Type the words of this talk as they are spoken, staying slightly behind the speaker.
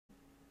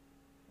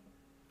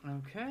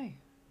Okay.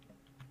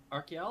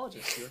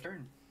 Archaeologist, your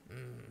turn.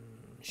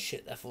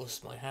 Shit, that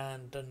forces my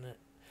hand, doesn't it?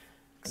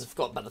 Because I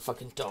forgot about the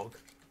fucking dog.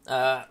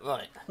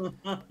 Right.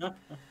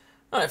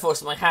 Right,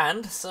 forces my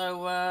hand,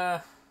 so,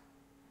 I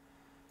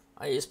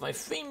use my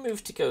free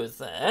move to go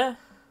there.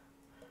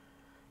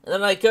 And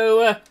then I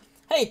go,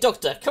 hey,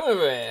 doctor, come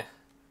over here.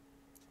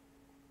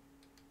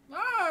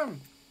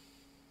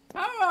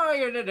 How are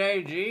you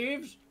today,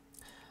 Jeeves?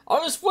 I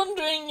was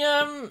wondering,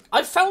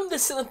 I found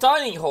this in the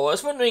dining hall. I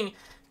was wondering,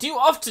 do you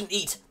often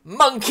eat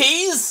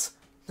monkeys?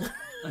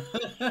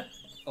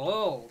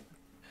 Oh,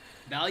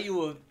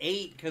 value of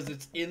 8 because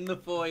it's in the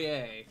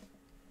foyer.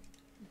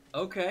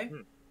 Okay,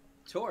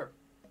 Torp.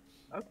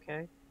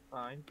 Okay,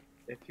 fine.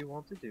 If you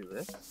want to do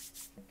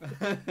this.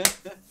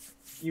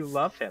 You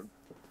love him.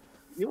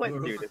 You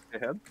wouldn't do this to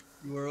him.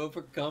 You were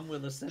overcome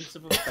with a sense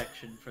of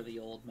affection for the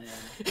old man.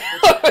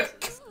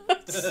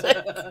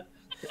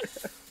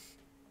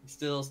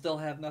 Still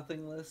have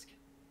nothing, Lisk?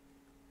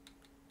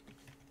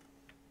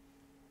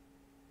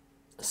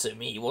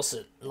 Assuming he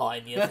wasn't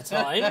lying the other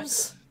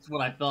times. That's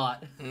what I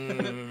thought.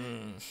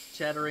 Mm.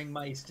 Chattering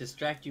mice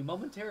distract you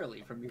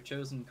momentarily from your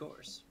chosen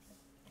course.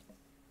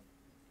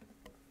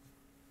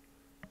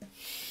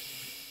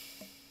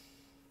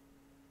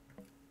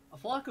 A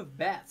flock of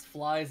bats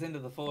flies into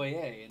the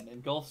foyer and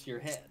engulfs your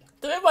head.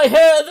 They're in my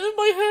hair! They're in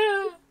my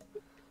hair!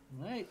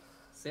 Alright,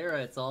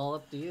 Sarah, it's all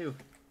up to you.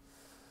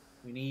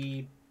 We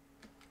need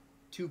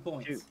 2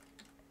 points. 2.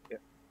 Yeah.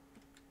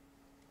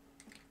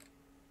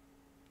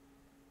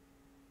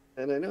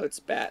 And I know it's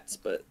bats,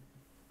 but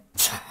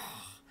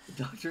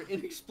The doctor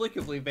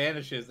inexplicably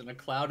vanishes in a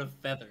cloud of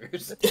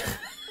feathers.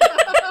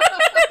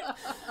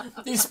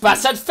 These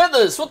bats had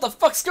feathers! What the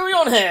fuck's going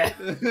on here?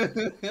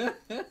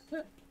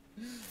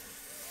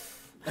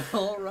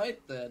 Alright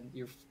then,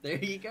 there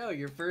you go,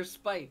 your first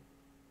spite.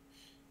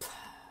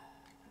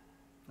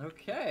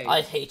 Okay.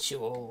 I hate you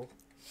all.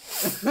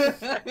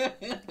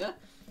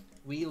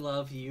 We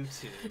love you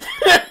too.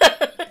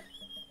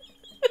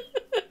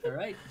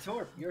 Alright,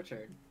 Torp, your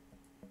turn.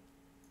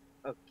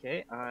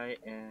 Okay, I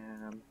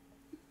am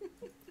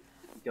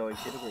going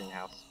to the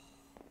greenhouse.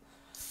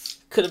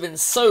 Could have been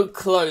so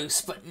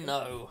close, but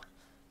no.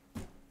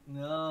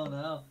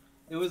 No.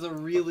 It was a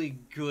really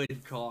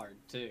good card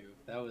too.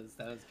 That was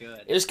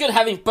good. It was good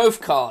having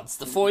both cards,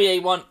 the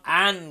foyer one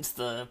and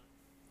the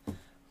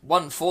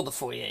one for the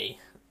foyer.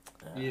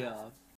 Yeah.